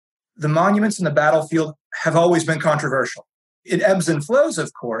The monuments in the battlefield have always been controversial. It ebbs and flows,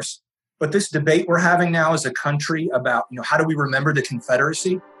 of course, but this debate we're having now as a country about, how do we remember the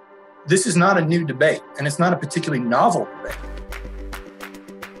Confederacy? This is not a new debate, and it's not a particularly novel debate.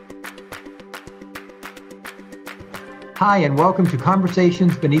 Hi, and welcome to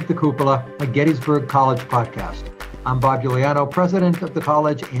Conversations Beneath the Cupola, a Gettysburg College podcast. I'm Bob Iuliano, president of the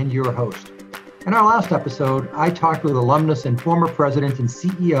college and your host. In our last episode, I talked with alumnus and former president and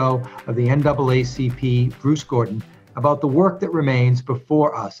CEO of the NAACP, Bruce Gordon, about the work that remains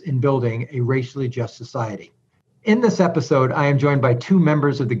before us in building a racially just society. In this episode, I am joined by two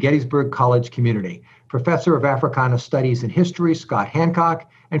members of the Gettysburg College community, Professor of Africana Studies and History, Scott Hancock,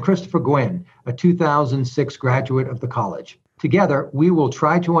 and Christopher Gwinn, a 2006 graduate of the college. Together, we will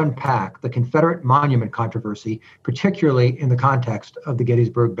try to unpack the Confederate monument controversy, particularly in the context of the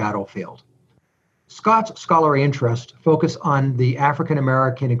Gettysburg battlefield. Scott's scholarly interests focus on the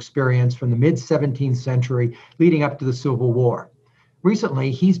African-American experience from the mid-17th century leading up to the Civil War. Recently,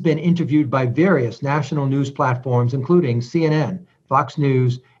 he's been interviewed by various national news platforms, including CNN, Fox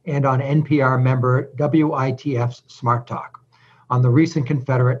News, and on NPR member WITF's Smart Talk, on the recent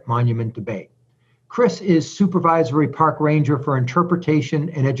Confederate monument debate. Chris is supervisory park ranger for interpretation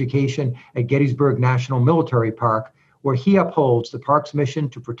and education at Gettysburg National Military Park, where he upholds the park's mission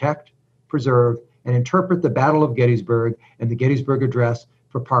to protect, preserve, and interpret the Battle of Gettysburg and the Gettysburg Address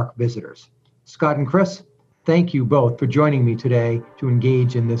for park visitors. Scott and Chris, thank you both for joining me today to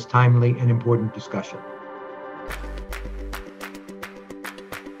engage in this timely and important discussion.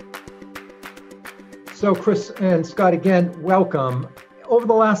 So Chris and Scott, again, welcome. Over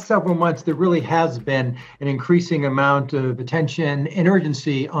the last several months, there really has been an increasing amount of attention and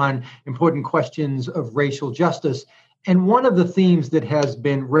urgency on important questions of racial justice. And one of the themes that has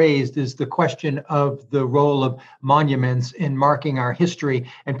been raised is the question of the role of monuments in marking our history,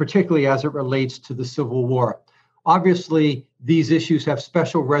 and particularly as it relates to the Civil War. Obviously, these issues have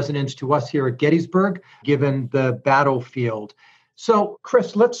special resonance to us here at Gettysburg, given the battlefield. So,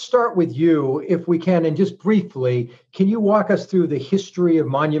 Chris, let's start with you, if we can, and just briefly, can you walk us through the history of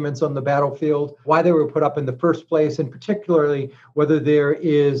monuments on the battlefield, why they were put up in the first place, and particularly whether there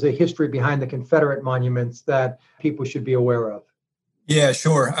is a history behind the Confederate monuments that people should be aware of? Yeah,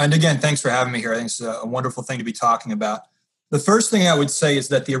 sure. And again, thanks for having me here. I think it's a wonderful thing to be talking about. The first thing I would say is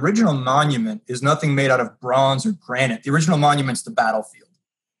that the original monument is nothing made out of bronze or granite. The original monument's the battlefield.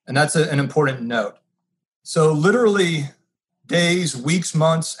 And that's an important note. So literally days, weeks,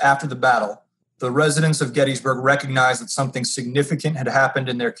 months after the battle, the residents of Gettysburg recognized that something significant had happened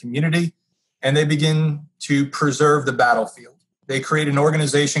in their community, and they begin to preserve the battlefield. They create an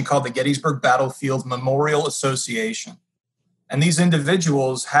organization called the Gettysburg Battlefield Memorial Association. And these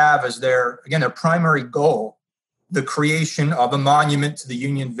individuals have as their primary goal, the creation of a monument to the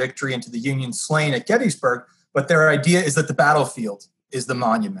Union victory and to the Union slain at Gettysburg. But their idea is that the battlefield is the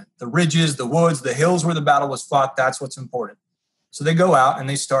monument. The ridges, the woods, the hills where the battle was fought, that's what's important. So they go out and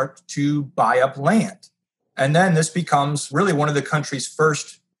they start to buy up land. And then this becomes really one of the country's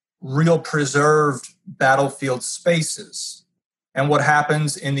first real preserved battlefield spaces. And what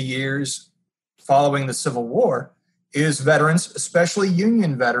happens in the years following the Civil War is veterans, especially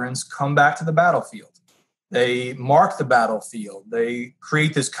Union veterans, come back to the battlefield. They mark the battlefield. They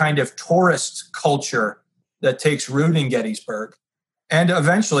create this kind of tourist culture that takes root in Gettysburg. And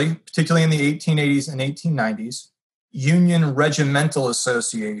eventually, particularly in the 1880s and 1890s, Union regimental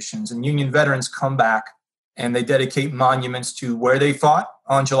associations and Union veterans come back and they dedicate monuments to where they fought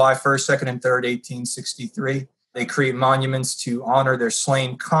on July 1st, 2nd, and 3rd, 1863. They create monuments to honor their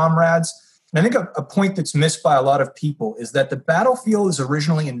slain comrades. And I think a point that's missed by a lot of people is that the battlefield is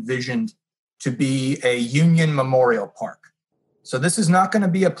originally envisioned to be a Union memorial park. So this is not going to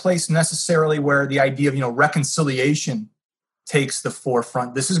be a place necessarily where the idea of, reconciliation takes the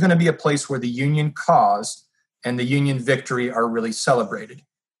forefront. This is going to be a place where the Union cause and the Union victory are really celebrated.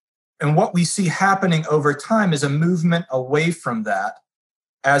 And what we see happening over time is a movement away from that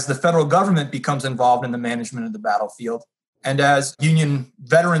as the federal government becomes involved in the management of the battlefield, and as Union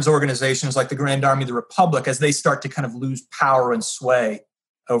veterans organizations like the Grand Army of the Republic, as they start to kind of lose power and sway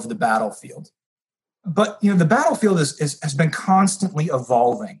over the battlefield. But, the battlefield has been constantly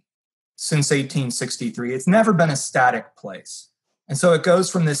evolving since 1863. It's never been a static place. And so it goes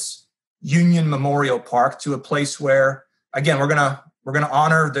from this Union Memorial Park to a place where, again, we're going to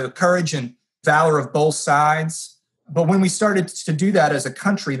honor the courage and valor of both sides. But when we started to do that as a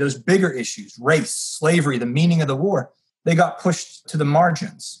country, those bigger issues, race, slavery, the meaning of the war, they got pushed to the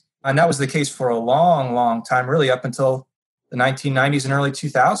margins. And that was the case for a long, long time, really up until the 1990s and early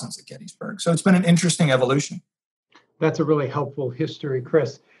 2000s at Gettysburg. So it's been an interesting evolution. That's a really helpful history,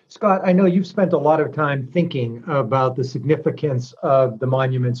 Chris. Scott, I know you've spent a lot of time thinking about the significance of the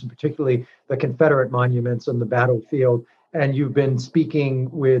monuments, and particularly the Confederate monuments on the battlefield. And you've been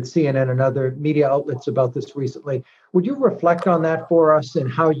speaking with CNN and other media outlets about this recently. Would you reflect on that for us and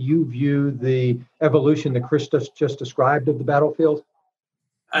how you view the evolution that Chris just described of the battlefield?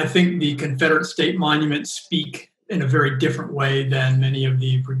 I think the Confederate state monuments speak in a very different way than many of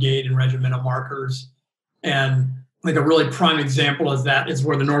the brigade and regimental markers. And like a really prime example of that is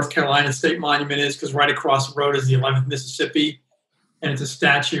where the North Carolina State Monument is, because right across the road is the 11th Mississippi. And it's a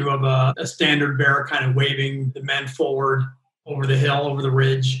statue of a standard bearer kind of waving the men forward over the hill, over the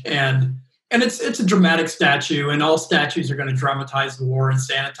ridge. And it's a dramatic statue, and all statues are going to dramatize the war and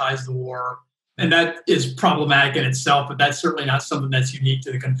sanitize the war. And that is problematic in itself, but that's certainly not something that's unique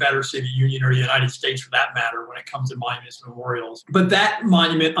to the Confederacy, the Union, or the United States for that matter when it comes to monuments and memorials. But that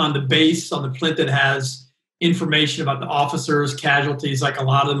monument on the base, on the plinth, it has information about the officers, casualties, like a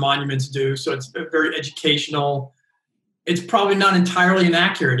lot of the monuments do. So it's very educational. It's probably not entirely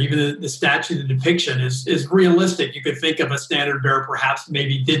inaccurate. Even the statue, the depiction is realistic. You could think of a standard bearer perhaps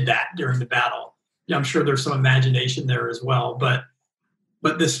maybe did that during the battle. Yeah, I'm sure there's some imagination there as well. But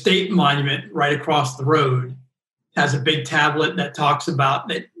the state monument right across the road has a big tablet that talks about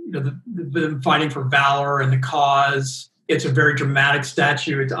that, them fighting for valor and the cause. It's a very dramatic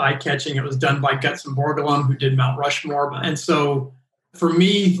statue. It's eye-catching. It was done by Gutzon Borglum, who did Mount Rushmore. And so for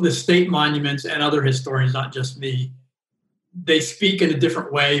me, the state monuments and other historians, not just me, they speak in a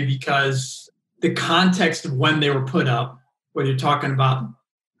different way because the context of when they were put up, whether you're talking about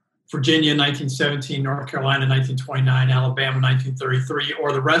Virginia 1917, North Carolina 1929, Alabama 1933,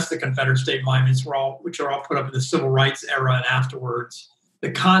 or the rest of the Confederate state monuments, which are all put up in the Civil Rights era and afterwards.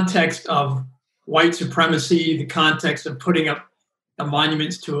 The context of white supremacy, the context of putting up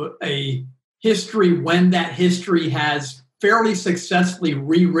monuments to a history when that history has fairly successfully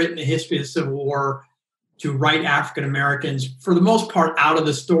rewritten the history of the Civil War to write African Americans, for the most part, out of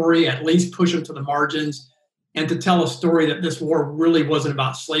the story, at least push them to the margins, and to tell a story that this war really wasn't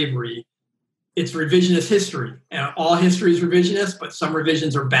about slavery. It's revisionist history. And all history is revisionist, but some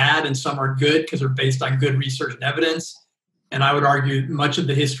revisions are bad and some are good because they're based on good research and evidence. And I would argue much of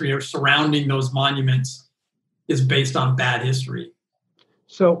the history surrounding those monuments is based on bad history.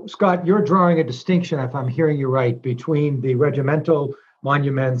 So, Scott, you're drawing a distinction, if I'm hearing you right, between the regimental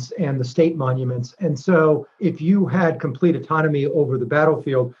monuments and the state monuments. And so if you had complete autonomy over the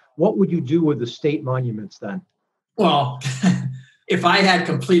battlefield, what would you do with the state monuments then? Well, if I had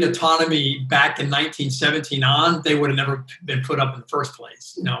complete autonomy back in 1917 on, they would have never been put up in the first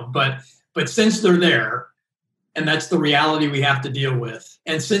place. But since they're there, and that's the reality we have to deal with,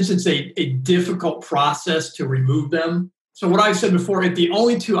 and since it's a difficult process to remove them, so what I've said before, if the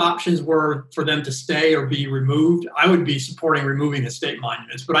only two options were for them to stay or be removed, I would be supporting removing the state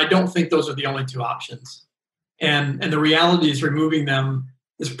monuments. But I don't think those are the only two options. And the reality is removing them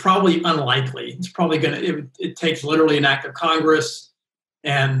is probably unlikely. It's probably it takes literally an act of Congress.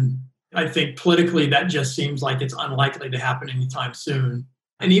 And I think politically that just seems like it's unlikely to happen anytime soon.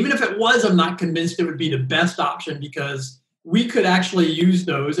 And even if it was, I'm not convinced it would be the best option because we could actually use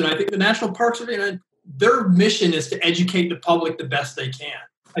those. And I think the national parks are their mission is to educate the public the best they can.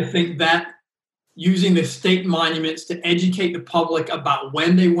 I think that using the state monuments to educate the public about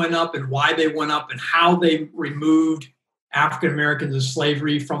when they went up and why they went up and how they removed African Americans of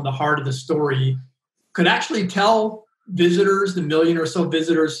slavery from the heart of the story could actually tell visitors, the million or so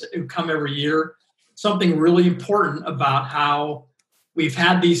visitors who come every year, something really important about how we've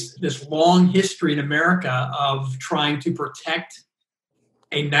had this long history in America of trying to protect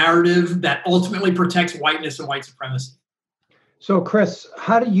a narrative that ultimately protects whiteness and white supremacy. So, Chris,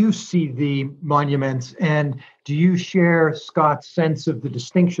 how do you see the monuments, and do you share Scott's sense of the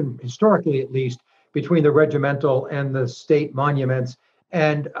distinction, historically at least, between the regimental and the state monuments?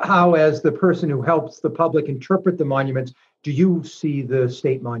 And how, as the person who helps the public interpret the monuments, do you see the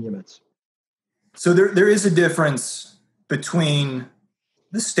state monuments? So there is a difference between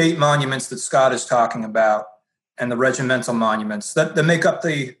the state monuments that Scott is talking about and the regimental monuments that make up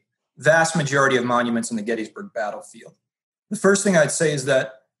the vast majority of monuments in the Gettysburg battlefield. The first thing I'd say is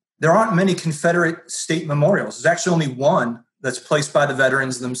that there aren't many Confederate state memorials. There's actually only one that's placed by the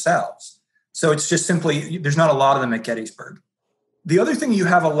veterans themselves. So it's just simply, there's not a lot of them at Gettysburg. The other thing you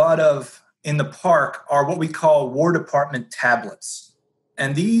have a lot of in the park are what we call War Department tablets.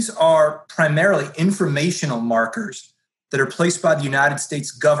 And these are primarily informational markers that are placed by the United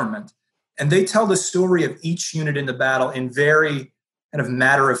States government. And they tell the story of each unit in the battle in very kind of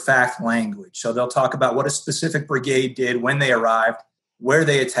matter-of-fact language. So they'll talk about what a specific brigade did, when they arrived, where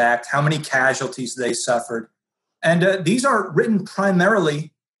they attacked, how many casualties they suffered. And these are written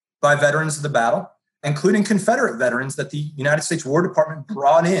primarily by veterans of the battle, including Confederate veterans that the United States War Department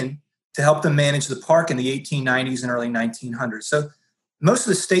brought in to help them manage the park in the 1890s and early 1900s. So most of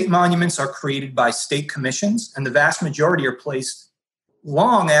the state monuments are created by state commissions, and the vast majority are placed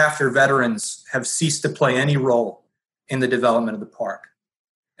long after veterans have ceased to play any role in the development of the park.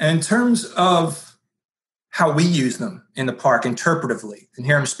 And in terms of how we use them in the park interpretively, and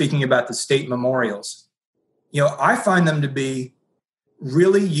here I'm speaking about the state memorials, I find them to be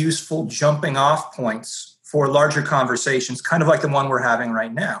really useful jumping off points for larger conversations, kind of like the one we're having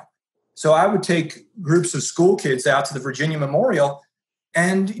right now. So I would take groups of school kids out to the Virginia Memorial,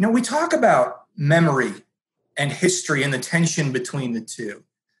 and we talk about memory and history and the tension between the two.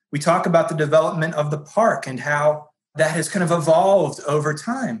 We talk about the development of the park and how that has kind of evolved over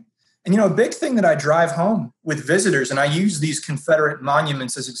time. And a big thing that I drive home with visitors, and I use these Confederate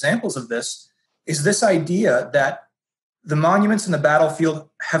monuments as examples of this, is this idea that the monuments in the battlefield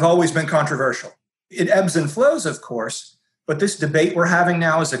have always been controversial. It ebbs and flows, of course, but this debate we're having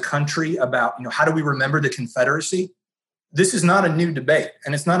now as a country about, how do we remember the Confederacy? This is not a new debate,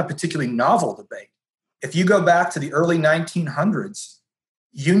 and it's not a particularly novel debate. If you go back to the early 1900s,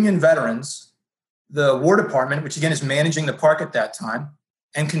 Union veterans, the War Department, which again is managing the park at that time,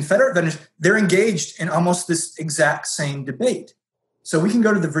 and Confederate veterans, they're engaged in almost this exact same debate. So we can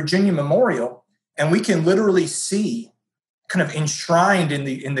go to the Virginia Memorial, and we can literally see kind of enshrined in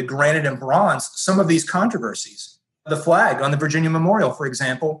the granite and bronze some of these controversies. The flag on the Virginia Memorial, for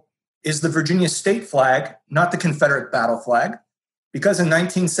example, is the Virginia state flag, not the Confederate battle flag, because in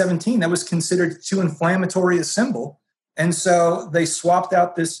 1917, that was considered too inflammatory a symbol. And so they swapped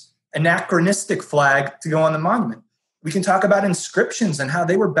out this anachronistic flag to go on the monument. We can talk about inscriptions and how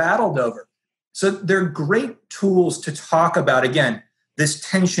they were battled over. So they're great tools to talk about, again, this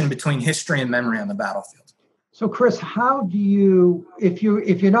tension between history and memory on the battlefield. So, Chris, how do you, if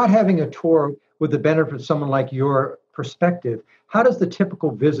you're not having a tour with the benefit of someone like your perspective, how does the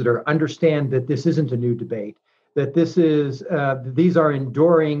typical visitor understand that this isn't a new debate, that this is these are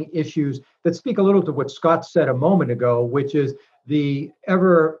enduring issues that speak a little to what Scott said a moment ago, which is the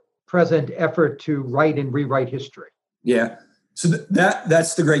ever-present effort to write and rewrite history? Yeah, so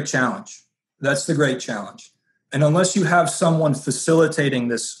that's the great challenge. That's the great challenge. And unless you have someone facilitating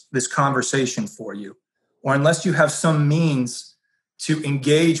this conversation for you, or unless you have some means to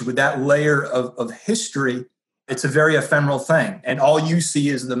engage with that layer of history, it's a very ephemeral thing. And all you see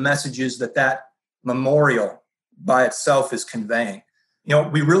is the messages that memorial by itself is conveying.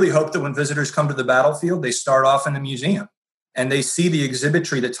 We really hope that when visitors come to the battlefield, they start off in the museum and they see the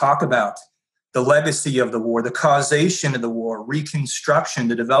exhibitry that talk about the legacy of the war, the causation of the war, reconstruction,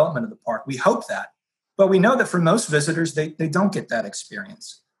 the development of the park. We hope that. But we know that for most visitors, they don't get that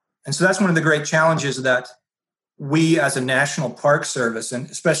experience. And so that's one of the great challenges that we as a National Park Service, and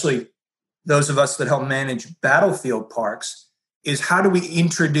especially those of us that help manage battlefield parks, is how do we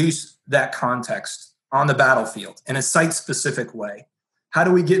introduce that context on the battlefield in a site-specific way? How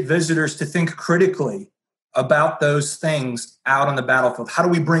do we get visitors to think critically about those things out on the battlefield? How do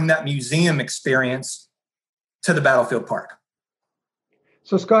we bring that museum experience to the battlefield park?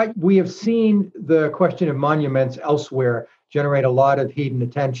 So, Scott, we have seen the question of monuments elsewhere generate a lot of heat and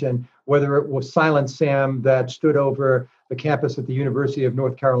attention, whether it was Silent Sam that stood over the campus at the University of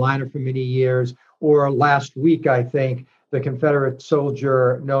North Carolina for many years, or last week, I think, the Confederate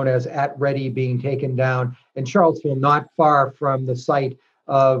soldier known as At Ready being taken down in Charlottesville, not far from the site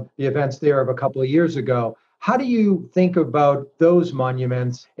of the events there of a couple of years ago. How do you think about those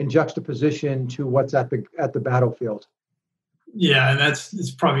monuments in juxtaposition to what's at the battlefield? Yeah, and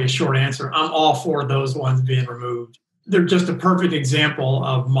it's probably a short answer. I'm all for those ones being removed. They're just a perfect example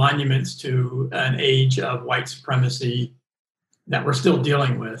of monuments to an age of white supremacy that we're still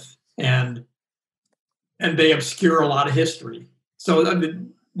dealing with. And they obscure a lot of history. So the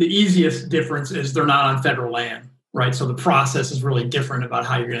easiest difference is they're not on federal land, right? So the process is really different about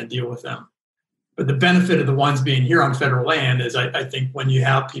how you're going to deal with them. But the benefit of the ones being here on federal land is I think when you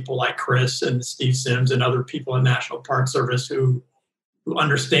have people like Chris and Steve Sims and other people in National Park Service who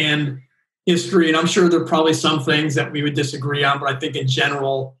understand history, and I'm sure there are probably some things that we would disagree on, but I think in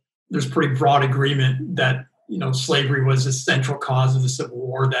general, there's pretty broad agreement that, slavery was a central cause of the Civil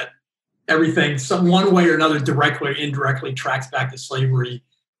War, that everything, one way or another, directly or indirectly tracks back to slavery.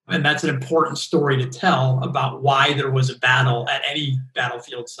 And that's an important story to tell about why there was a battle at any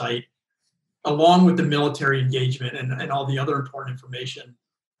battlefield site, along with the military engagement and all the other important information.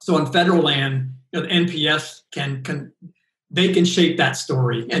 So on federal land, the NPS can shape that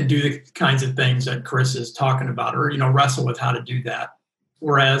story and do the kinds of things that Chris is talking about, or wrestle with how to do that.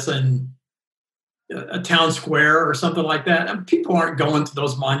 Whereas in a town square or something like that. And people aren't going to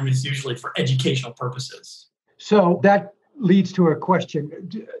those monuments usually for educational purposes. So that leads to a question.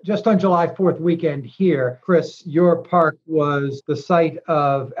 Just on July 4th weekend here, Chris, your park was the site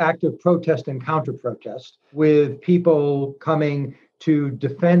of active protest and counter-protest, with people coming to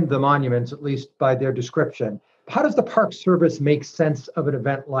defend the monuments, at least by their description. How does the Park Service make sense of an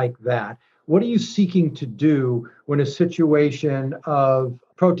event like that? What are you seeking to do when a situation of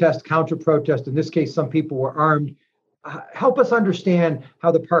protest, counter-protest, in this case, some people were armed? Help us understand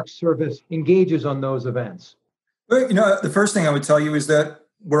how the Park Service engages on those events. Well, the first thing I would tell you is that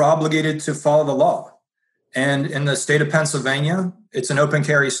we're obligated to follow the law. And in the state of Pennsylvania, it's an open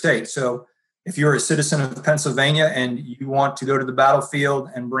carry state. So if you're a citizen of Pennsylvania and you want to go to the battlefield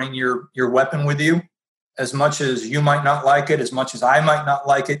and bring your weapon with you, as much as you might not like it, as much as I might not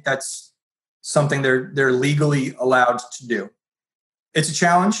like it, that's something they're legally allowed to do. It's a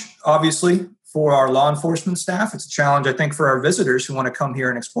challenge, obviously, for our law enforcement staff. It's a challenge, I think, for our visitors who want to come here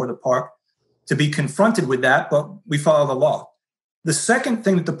and explore the park to be confronted with that, but we follow the law. The second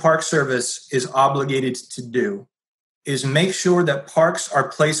thing that the Park Service is obligated to do is make sure that parks are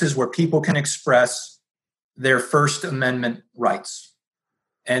places where people can express their First Amendment rights.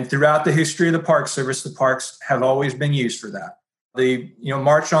 And throughout the history of the Park Service, the parks have always been used for that. The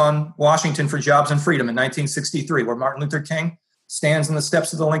March on Washington for Jobs and Freedom in 1963, where Martin Luther King stands on the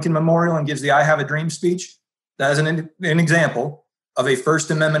steps of the Lincoln Memorial and gives the I Have a Dream speech. That is an example of a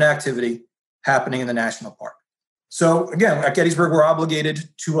First Amendment activity happening in the national park. So again, at Gettysburg, we're obligated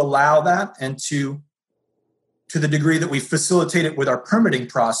to allow that, and to the degree that we facilitate it with our permitting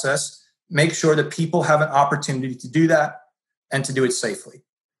process, make sure that people have an opportunity to do that and to do it safely.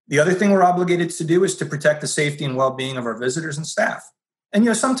 The other thing we're obligated to do is to protect the safety and well-being of our visitors and staff.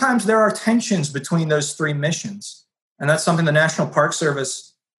 And sometimes there are tensions between those three missions. And that's something the National Park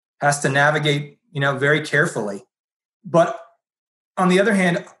Service has to navigate, very carefully. But on the other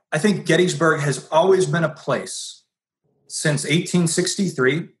hand, I think Gettysburg has always been a place since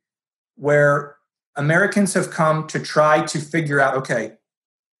 1863 where Americans have come to try to figure out, okay,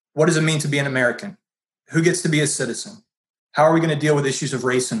 what does it mean to be an American? Who gets to be a citizen? How are we going to deal with issues of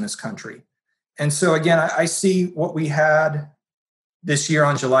race in this country? And so again, I see what we had this year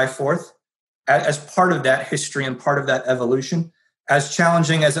on July 4th as part of that history and part of that evolution, as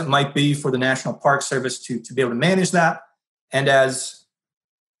challenging as it might be for the National Park Service to be able to manage that, and as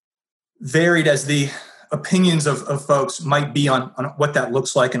varied as the opinions of folks might be on what that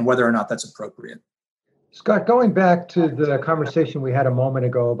looks like and whether or not that's appropriate. Scott, going back to the conversation we had a moment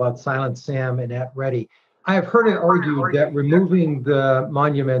ago about Silent Sam and At Ready, I have heard it argued that removing the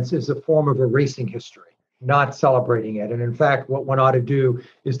monuments is a form of erasing history, not celebrating it. And in fact, what one ought to do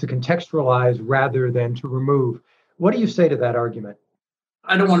is to contextualize rather than to remove. What do you say to that argument?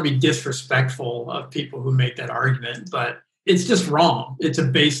 I don't want to be disrespectful of people who make that argument, but it's just wrong. It's a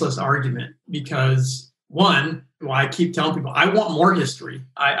baseless argument because, one, I keep telling people, I want more history.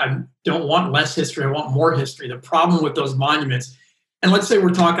 I don't want less history. I want more history. The problem with those monuments, and let's say we're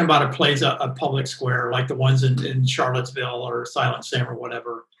talking about a place, a public square, like the ones in Charlottesville or Silent Sam or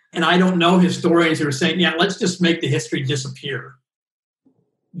whatever. And I don't know historians who are saying, yeah, let's just make the history disappear.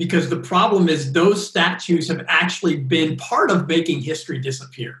 Because the problem is those statues have actually been part of making history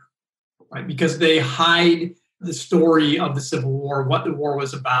disappear, right? Because they hide the story of the Civil War, what the war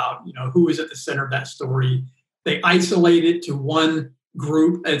was about, who was at the center of that story. They isolate it to one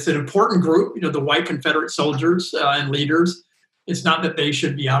group. It's an important group, the white Confederate soldiers and leaders. It's not that they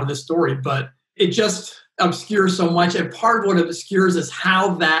should be out of the story, but it just obscures so much. And part of what it obscures is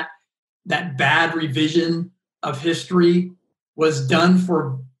how that bad revision of history was done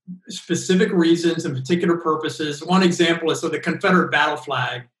for specific reasons and particular purposes. One example is the Confederate battle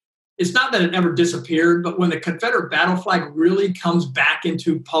flag. It's not that it ever disappeared, but when the Confederate battle flag really comes back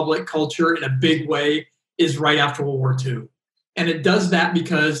into public culture in a big way is right after World War II. And it does that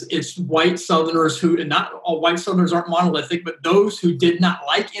because it's white Southerners who, and not all white Southerners aren't monolithic, but those who did not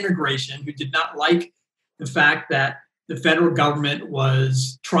like integration, who did not like the fact that the federal government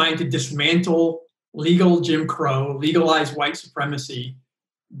was trying to dismantle legal Jim Crow, legalize white supremacy,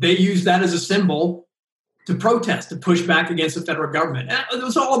 they used that as a symbol to protest, to push back against the federal government. And it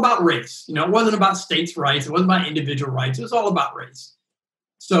was all about race. It wasn't about states' rights. It wasn't about individual rights. It was all about race.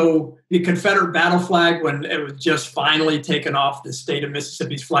 So the Confederate battle flag, when it was just finally taken off the state of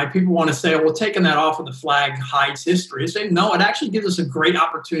Mississippi's flag, people want to say, well, taking that off of the flag hides history. They say, no, it actually gives us a great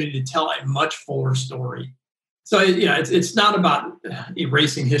opportunity to tell a much fuller story. So, it's not about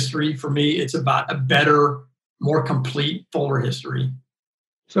erasing history for me. It's about a better, more complete, fuller history.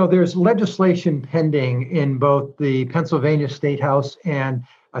 So there's legislation pending in both the Pennsylvania State House and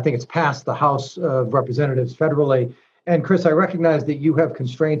I think it's passed the House of Representatives federally. And Chris, I recognize that you have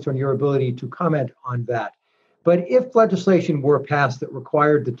constraints on your ability to comment on that. But if legislation were passed that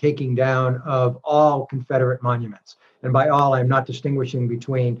required the taking down of all Confederate monuments, and by all, I'm not distinguishing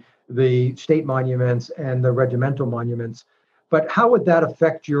between the state monuments and the regimental monuments, but how would that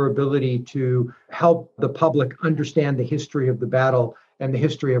affect your ability to help the public understand the history of the battle and the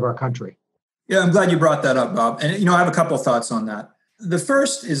history of our country? Yeah, I'm glad you brought that up, Bob. And, I have a couple of thoughts on that. The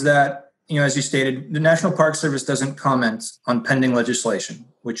first is that, as you stated, the National Park Service doesn't comment on pending legislation,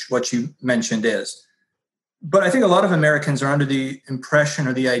 which what you mentioned is. But I think a lot of Americans are under the impression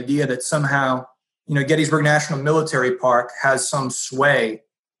or the idea that somehow, Gettysburg National Military Park has some sway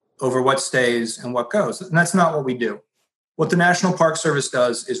over what stays and what goes. And that's not what we do. What the National Park Service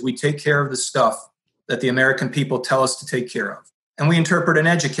does is we take care of the stuff that the American people tell us to take care of. And we interpret and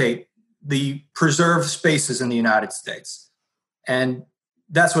educate the preserved spaces in the United States. And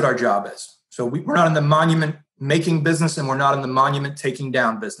that's what our job is. So we're not in the monument making business, and we're not in the monument taking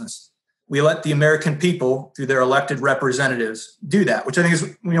down business. We let the American people, through their elected representatives, do that, which I think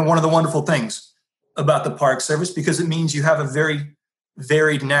is one of the wonderful things about the Park Service, because it means you have a very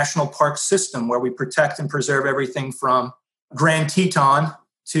varied national park system where we protect and preserve everything from Grand Teton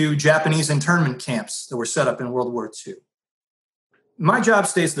to Japanese internment camps that were set up in World War II. My job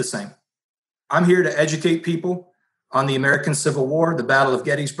stays the same. I'm here to educate people on the American Civil War, the Battle of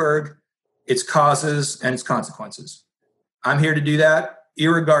Gettysburg, its causes and its consequences. I'm here to do that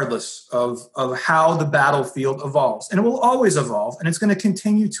irregardless of how the battlefield evolves. And it will always evolve, and it's going to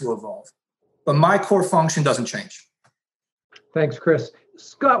continue to evolve. But my core function doesn't change. Thanks, Chris.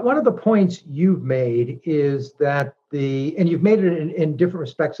 Scott, one of the points you've made is that and you've made it in different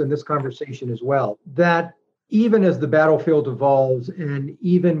respects in this conversation as well, that even as the battlefield evolves and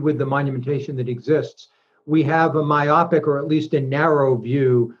even with the monumentation that exists, we have a myopic or at least a narrow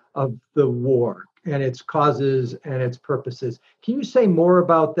view of the war and its causes and its purposes. Can you say more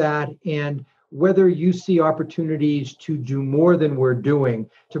about that and whether you see opportunities to do more than we're doing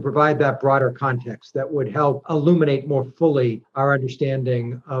to provide that broader context that would help illuminate more fully our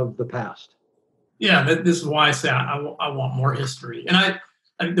understanding of the past? Yeah, this is why I say I want more history. And I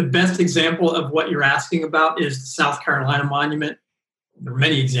the best example of what you're asking about is the South Carolina Monument. There are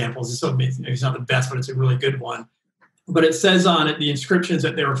many examples. It's not the best, but it's a really good one. But it says on it, the inscriptions,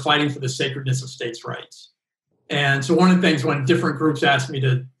 that they were fighting for the sacredness of states' rights. And so one of the things when different groups asked me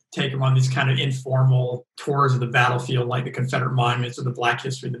to take them on these kind of informal tours of the battlefield, like the Confederate monuments or the Black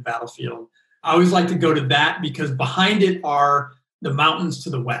history of the battlefield, I always like to go to that because behind it are the mountains to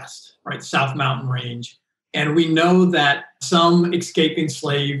the west, right? South Mountain Range. And we know that some escaping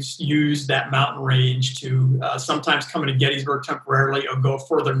slaves used that mountain range to sometimes come into Gettysburg temporarily or go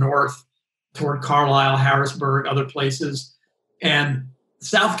further north toward Carlisle, Harrisburg, other places. And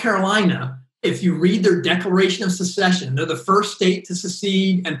South Carolina, if you read their Declaration of Secession, they're the first state to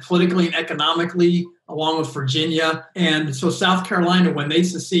secede and politically and economically, along with Virginia. And so South Carolina, when they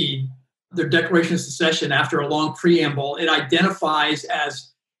secede, their Declaration of Secession, after a long preamble, it identifies as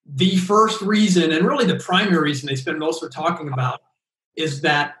the first reason, and really the primary reason they spend most of it talking about, is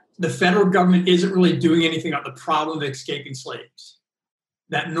that the federal government isn't really doing anything about the problem of escaping slaves.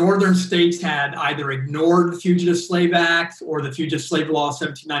 That northern states had either ignored the Fugitive Slave Act or the Fugitive Slave Law of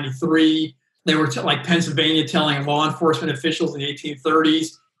 1793. They were like Pennsylvania telling law enforcement officials in the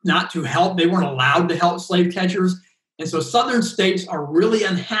 1830s not to help. They weren't allowed to help slave catchers. And so southern states are really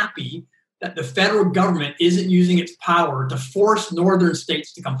unhappy that the federal government isn't using its power to force northern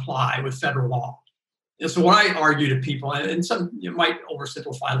states to comply with federal law. And so what I argue to people, and some you might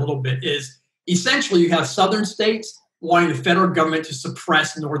oversimplify a little bit, is essentially you have southern states wanting the federal government to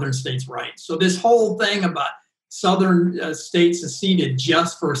suppress northern states' rights. So this whole thing about southern states seceded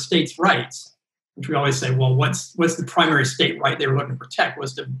just for states' rights, which we always say, well, what's the primary state right they were looking to protect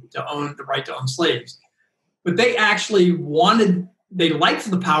was to own the right to own slaves. But they actually they liked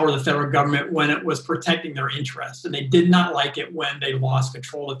the power of the federal government when it was protecting their interests, and they did not like it when they lost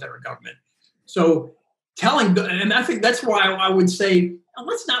control of the federal government. So and I think that's why I would say,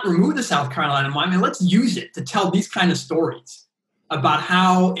 let's not remove the South Carolina Monument. Let's use it to tell these kind of stories about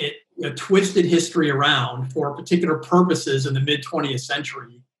how it twisted history around for particular purposes in the mid-20th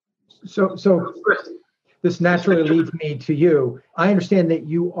century. So this naturally leads me to you. I understand that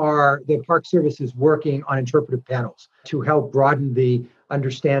the Park Service is working on interpretive panels to help broaden the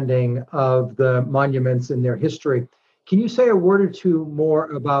understanding of the monuments and their history. Can you say a word or two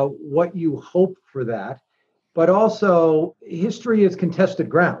more about what you hope for that? But also, history is contested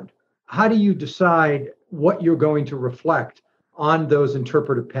ground. How do you decide what you're going to reflect on those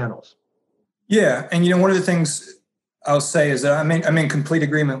interpretive panels? Yeah, and one of the things I'll say is that I'm in complete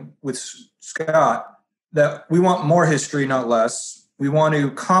agreement with Scott that we want more history, not less. We want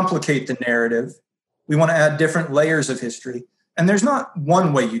to complicate the narrative. We want to add different layers of history. And there's not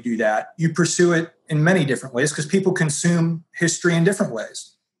one way you do that. You pursue it in many different ways because people consume history in different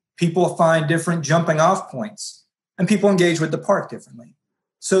ways. People find different jumping off points, and people engage with the park differently.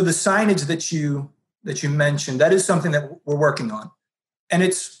 So the signage that you mentioned, that is something that we're working on. And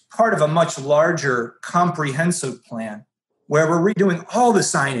it's part of a much larger comprehensive plan where we're redoing all the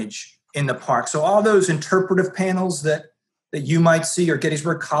signage in the park. So all those interpretive panels that you might see or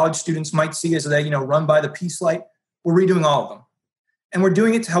Gettysburg College students might see as they, run by the peace light, we're redoing all of them. And we're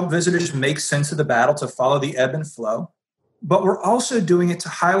doing it to help visitors make sense of the battle, to follow the ebb and flow. But we're also doing it to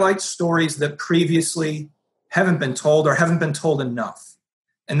highlight stories that previously haven't been told or haven't been told enough.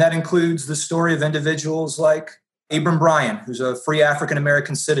 And that includes the story of individuals like Abram Bryan, who's a free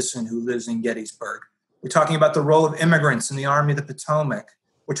African-American citizen who lives in Gettysburg. We're talking about the role of immigrants in the Army of the Potomac.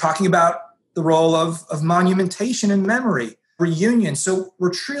 We're talking about the role of monumentation and memory, reunion. So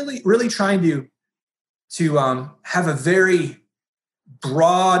we're really trying to have a very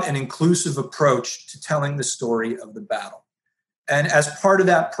broad and inclusive approach to telling the story of the battle. And as part of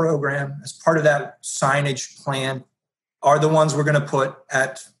that program, as part of that signage plan, are the ones we're going to put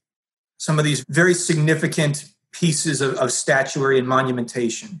at some of these very significant pieces of statuary and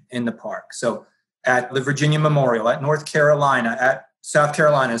monumentation in the park. So at the Virginia Memorial, at North Carolina, at South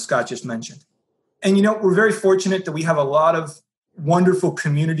Carolina, as Scott just mentioned. And, we're very fortunate that we have a lot of wonderful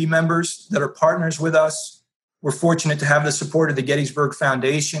community members that are partners with us. We're fortunate to have the support of the Gettysburg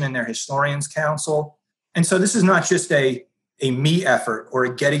Foundation and their Historians Council. And so this is not just a me effort or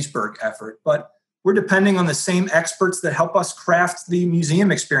a Gettysburg effort, but we're depending on the same experts that help us craft the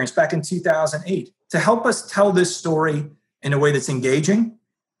museum experience back in 2008 to help us tell this story in a way that's engaging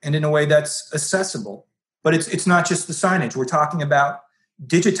and in a way that's accessible. But it's not just the signage. We're talking about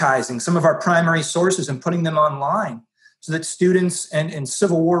digitizing some of our primary sources and putting them online so that students and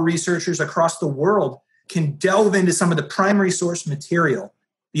Civil War researchers across the world can delve into some of the primary source material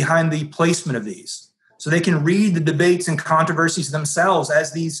behind the placement of these. So they can read the debates and controversies themselves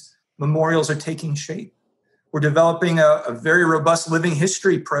as these memorials are taking shape. We're developing a very robust living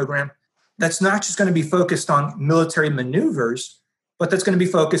history program that's not just going to be focused on military maneuvers, but that's going to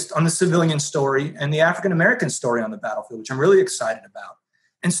be focused on the civilian story and the African-American story on the battlefield, which I'm really excited about.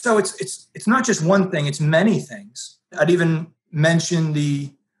 And so it's not just one thing, it's many things. I'd even mention the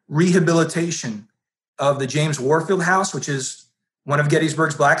rehabilitation of the James Warfield House, which is one of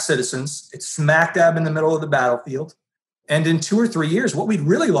Gettysburg's Black citizens. It's smack dab in the middle of the battlefield. And in 2 or 3 years, what we'd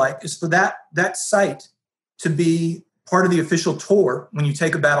really like is for that site to be part of the official tour when you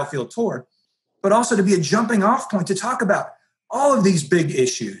take a battlefield tour, but also to be a jumping off point to talk about all of these big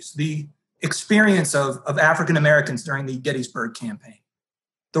issues, the experience of African Americans during the Gettysburg campaign,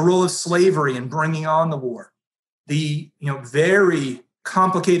 the role of slavery in bringing on the war, the very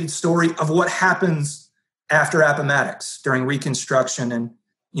complicated story of what happens after Appomattox during Reconstruction and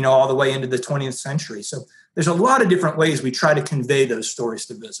all the way into the 20th century. So there's a lot of different ways we try to convey those stories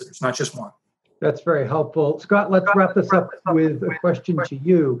to visitors, not just one. That's very helpful. Scott, let's wrap this up with a question to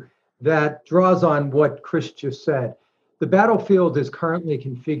you that draws on what Chris just said. The battlefield is currently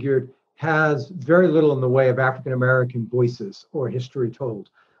configured, has very little in the way of African-American voices or history told.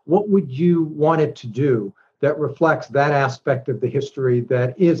 What would you want it to do that reflects that aspect of the history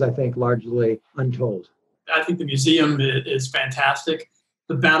that is, I think, largely untold? I think the museum is fantastic.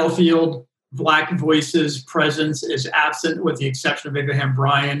 The battlefield, Black voices presence is absent with the exception of Abraham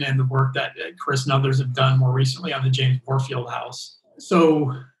Bryan and the work that Chris and others have done more recently on the James Warfield House.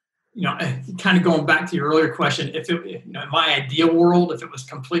 So, kind of going back to your earlier question, if it, in my ideal world, if it was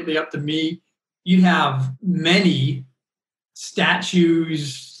completely up to me, you'd have many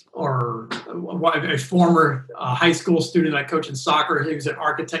statues or a former high school student I coach in soccer, he was an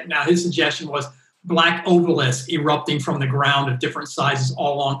architect now, his suggestion was Black obelisks erupting from the ground of different sizes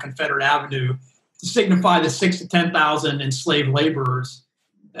all along Confederate Avenue to signify the 6,000 to 10,000 enslaved laborers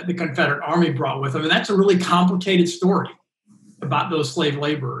that the Confederate Army brought with them. And that's a really complicated story about those slave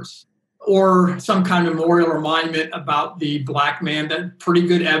laborers. Or some kind of memorial or monument about the Black man, that pretty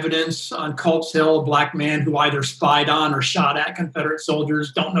good evidence on Culp's Hill, a Black man who either spied on or shot at Confederate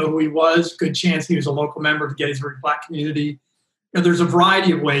soldiers, don't know who he was, good chance he was a local member of the Gettysburg Black community. There's a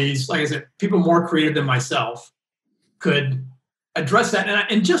variety of ways, like I said, people more creative than myself could address that.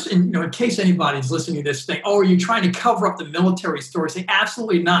 And just in case anybody's listening to this thing, are you trying to cover up the military story? Say,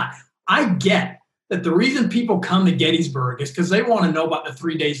 absolutely not. I get that the reason people come to Gettysburg is because they want to know about the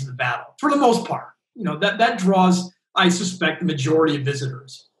 3 days of the battle, for the most part. That draws, I suspect, the majority of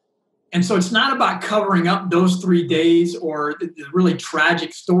visitors. And so it's not about covering up those 3 days or the really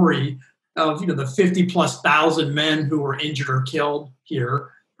tragic story of the 50,000+ men who were injured or killed here.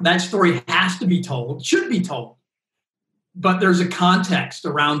 That story has to be told, should be told. But there's a context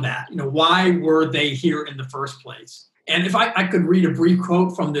around that. Why were they here in the first place? And if I could read a brief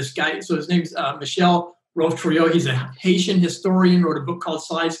quote from this guy. So his name's Michel Roche-Troyot. He's a Haitian historian, wrote a book called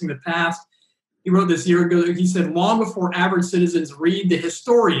Slicing the Past. He wrote this year ago. He said, long before average citizens read the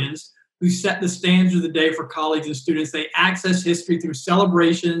historians who set the standards of the day for colleagues and students, they access history through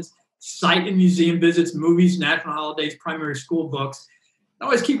celebrations, site and museum visits, movies, national holidays, primary school books. I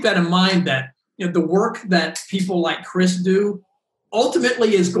always keep that in mind that the work that people like Chris do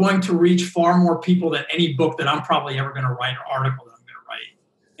ultimately is going to reach far more people than any book that I'm probably ever going to write or article that I'm going to write.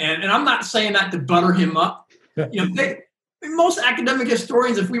 And I'm not saying that to butter him up. Most academic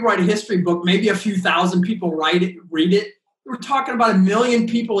historians, if we write a history book, maybe a few thousand people read it. We're talking about 1 million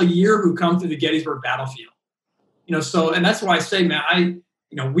people a year who come through the Gettysburg battlefield. And that's why I say, man,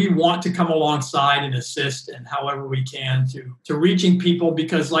 we want to come alongside and assist and however we can to reaching people,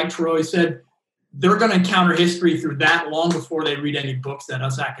 because like Troy said, they're going to encounter history through that long before they read any books that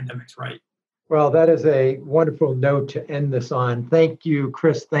us academics write. Well, that is a wonderful note to end this on. Thank you,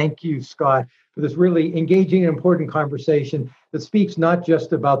 Chris. Thank you, Scott, for this really engaging and important conversation that speaks not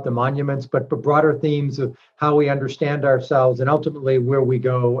just about the monuments, but for broader themes of how we understand ourselves and ultimately where we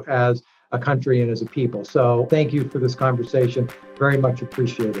go as a country and as a people. So thank you for this conversation. Very much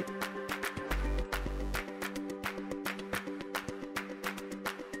appreciated.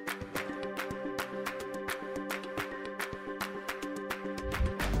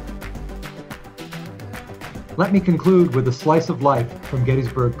 Let me conclude with a slice of life from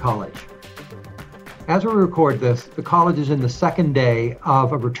Gettysburg College. As we record this, the college is in the second day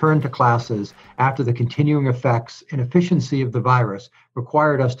of a return to classes after the continuing effects and efficiency of the virus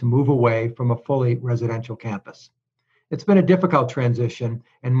required us to move away from a fully residential campus. It's been a difficult transition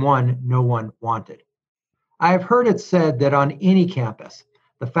and one no one wanted. I have heard it said that on any campus,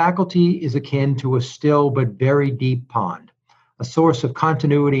 the faculty is akin to a still but very deep pond, a source of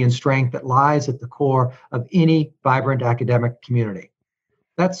continuity and strength that lies at the core of any vibrant academic community.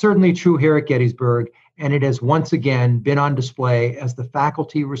 That's certainly true here at Gettysburg, and it has once again been on display as the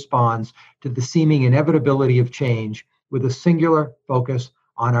faculty responds to the seeming inevitability of change with a singular focus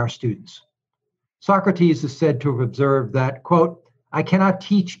on our students. Socrates is said to have observed that, quote, "I cannot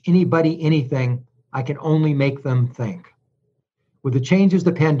teach anybody anything, I can only make them think." With the changes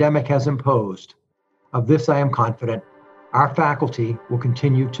the pandemic has imposed, of this I am confident, our faculty will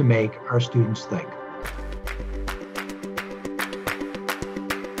continue to make our students think.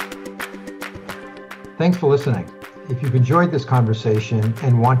 Thanks for listening. If you've enjoyed this conversation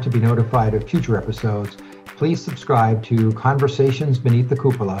and want to be notified of future episodes, please subscribe to Conversations Beneath the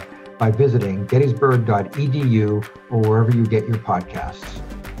Cupola by visiting gettysburg.edu or wherever you get your podcasts.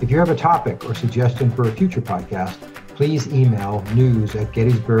 If you have a topic or suggestion for a future podcast, please email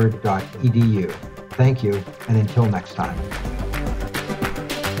news@gettysburg.edu. Thank you, and until next time.